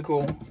looks really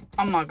cool.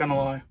 I'm not gonna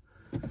lie.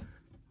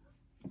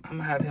 I'm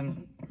gonna have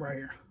him right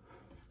here.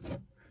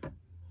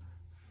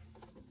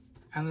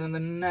 And then the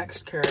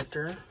next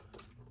character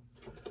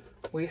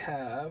we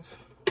have.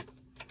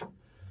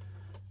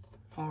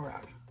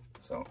 Alright,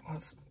 so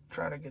let's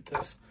try to get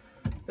this.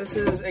 This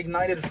is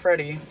Ignited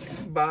Freddy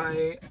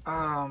by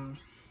I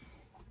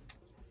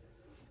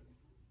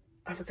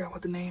forgot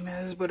what the name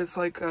is, but it's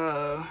like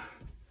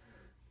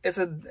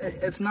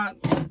it's not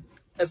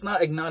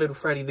Ignited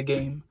Freddy the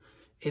game.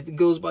 It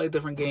goes by a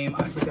different game.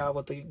 I forgot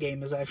what the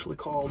game is actually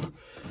called.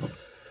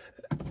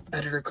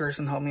 Editor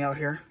Carson, help me out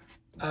here.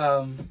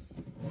 But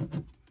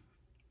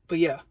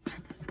yeah,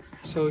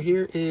 so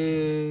here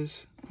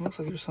is, it looks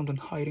like there's something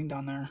hiding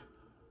down there.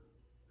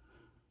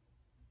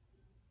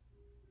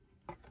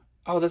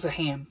 Oh, that's a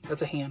hand.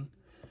 That's a hand.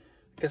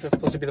 I guess that's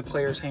supposed to be the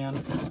player's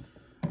hand.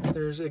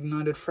 There's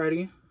Ignited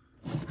Freddy.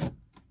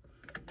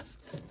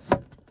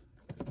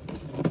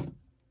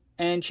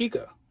 And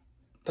Chica.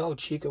 Oh,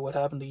 Chica, what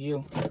happened to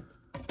you?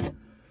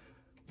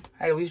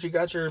 Hey, at least you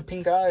got your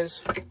pink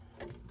eyes.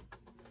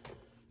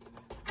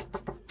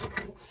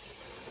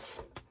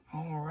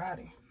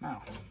 Alrighty,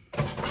 now.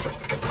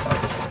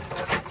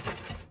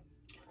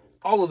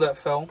 All of that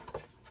fell.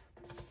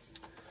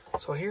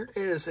 So here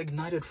is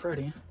Ignited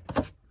Freddy.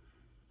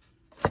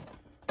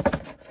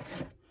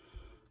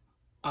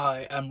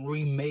 I am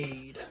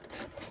remade.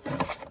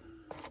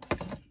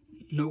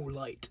 No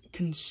light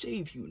can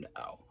save you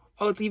now.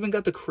 Oh, it's even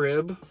got the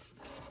crib.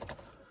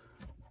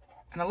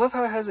 And I love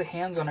how it has the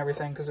hands on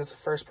everything because it's a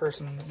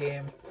first-person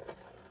game.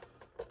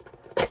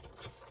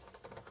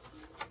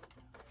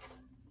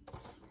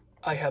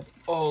 I have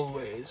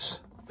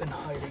always been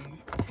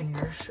hiding in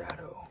your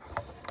shadow.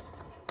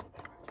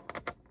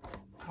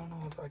 I don't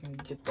know if I can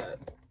get that.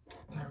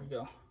 There we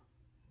go.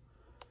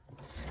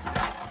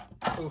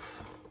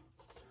 Oof.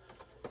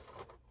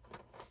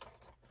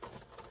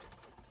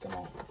 Come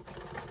on.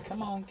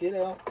 Come on, get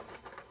out.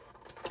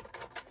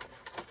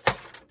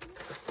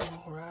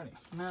 Alrighty.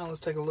 Now let's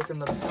take a look in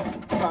the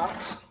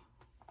box.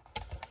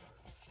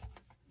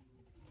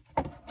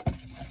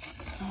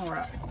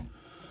 Alright.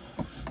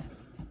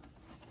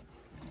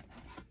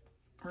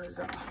 We're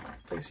gonna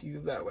face you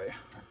that way.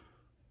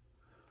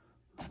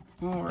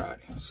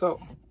 Alrighty.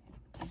 So,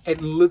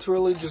 it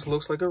literally just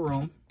looks like a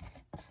room.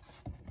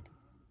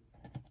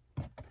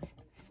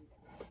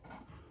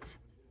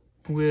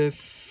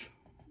 With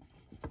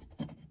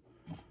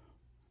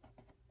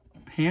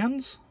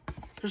hands?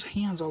 There's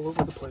hands all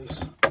over the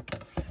place.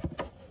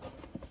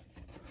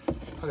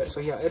 Okay,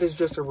 so yeah, it is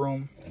just a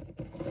room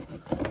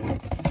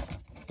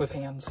with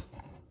hands.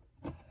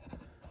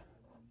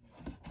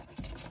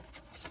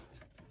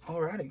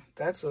 Alrighty,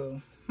 that's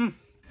a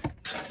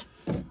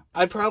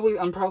I'm probably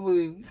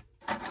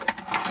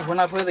when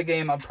I play the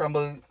game, I'm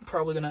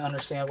probably gonna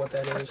understand what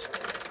that is.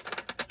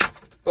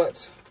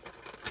 But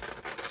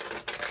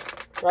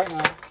right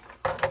now,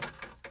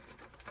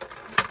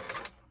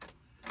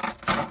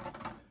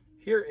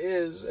 here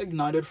is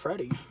Ignited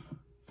Freddy.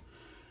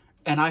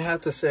 And I have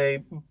to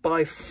say,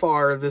 by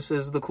far, this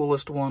is the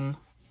coolest one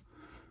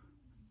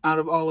out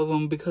of all of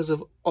them because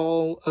of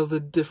all of the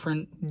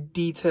different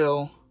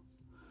detail.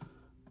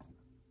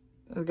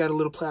 It's got a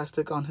little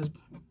plastic on his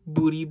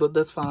booty, but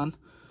that's fine.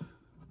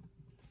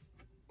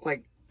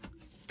 Like,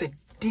 the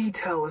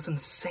detail is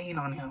insane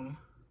on him.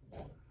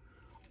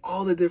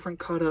 All the different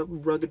cut up,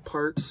 rugged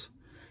parts.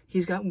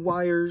 He's got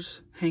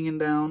wires hanging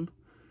down.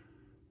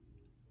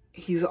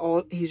 He's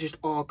just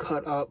all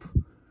cut up,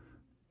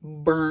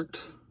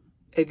 burnt,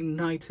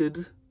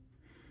 ignited.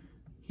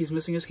 He's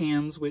missing his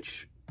hands,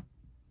 which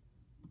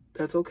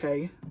that's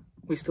okay.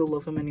 We still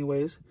love him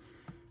anyways.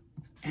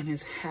 And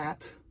his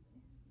hat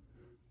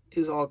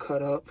is all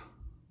cut up.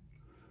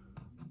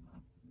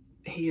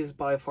 He is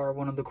by far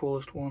one of the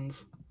coolest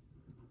ones.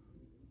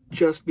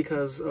 Just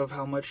because of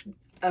how much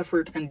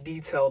effort and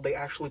detail they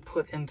actually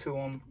put into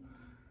him.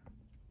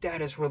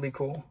 That is really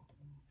cool.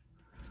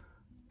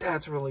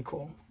 That's really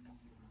cool.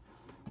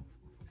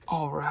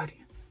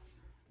 Alrighty.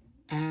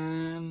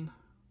 And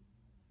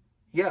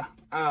yeah,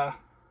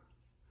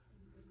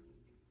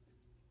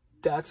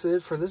 that's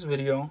it for this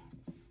video.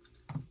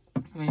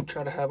 Let me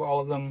try to have all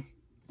of them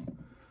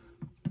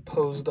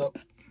posed up.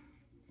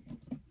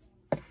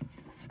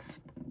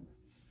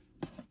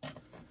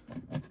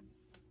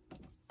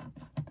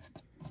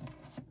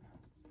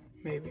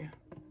 Maybe.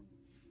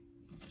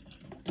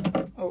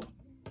 Oh,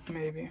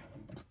 maybe.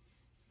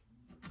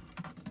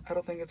 I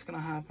don't think it's gonna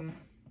happen.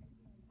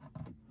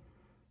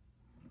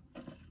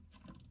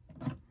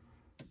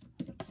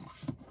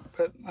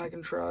 But I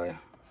can try.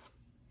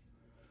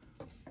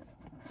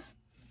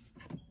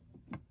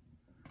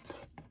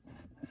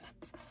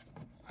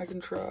 I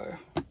can try.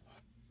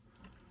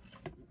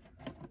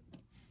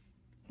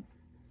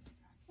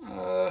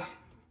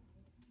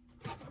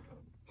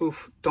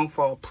 Oof, don't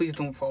fall. Please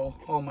don't fall.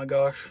 Oh my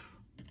gosh.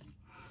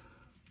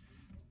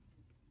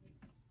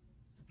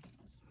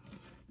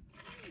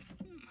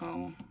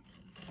 No.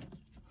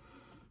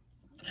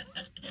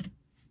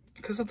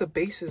 because of the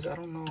bases, I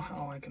don't know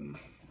how I can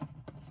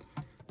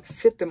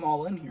fit them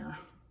all in here.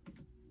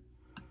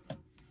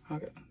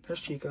 Okay, there's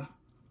Chica.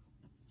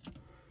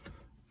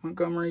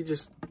 Montgomery,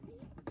 just,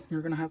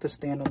 you're gonna have to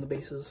stand on the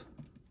bases.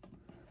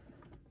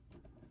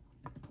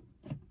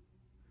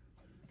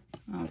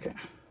 Okay.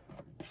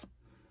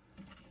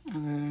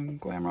 And then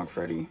Glamrock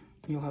Freddy,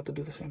 you'll have to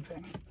do the same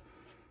thing.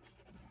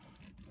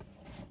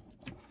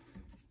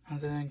 And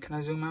then, can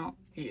I zoom out?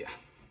 Yeah.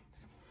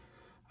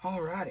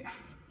 Alrighty.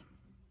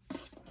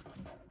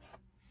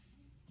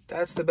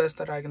 That's the best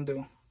that I can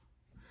do.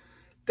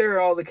 There are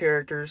all the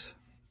characters.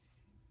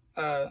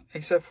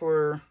 Except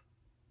for...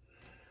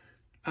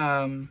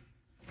 well,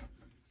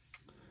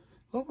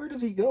 where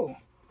did he go?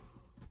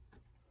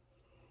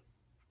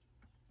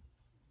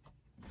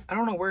 I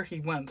don't know where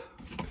he went.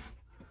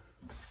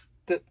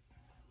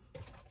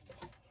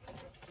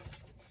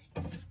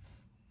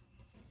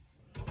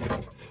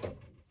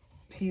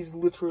 He's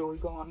literally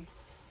gone.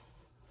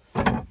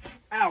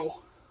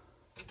 Ow.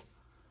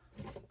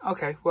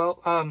 Okay,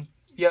 well,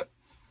 yep,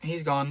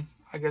 he's gone.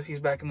 I guess he's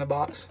back in the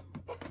box.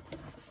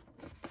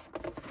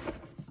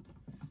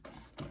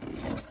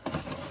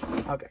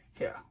 Okay,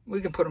 yeah,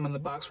 we can put him in the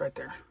box right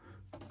there.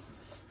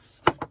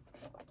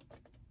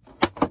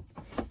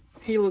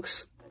 He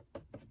looks...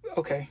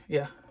 okay,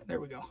 yeah,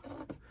 there we go.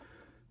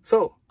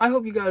 So, I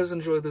hope you guys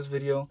enjoyed this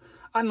video.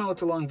 I know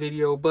it's a long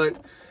video,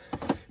 but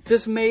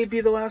this may be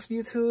the last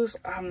Youtooz.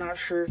 I'm not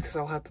sure, because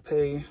I'll have to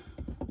pay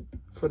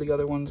for the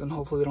other ones, and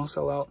hopefully they don't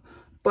sell out.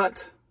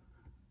 But,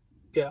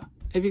 yeah,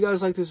 if you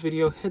guys like this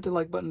video, hit the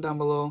like button down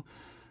below,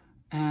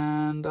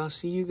 and I'll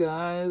see you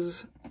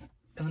guys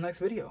in the next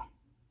video.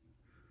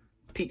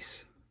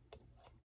 Peace.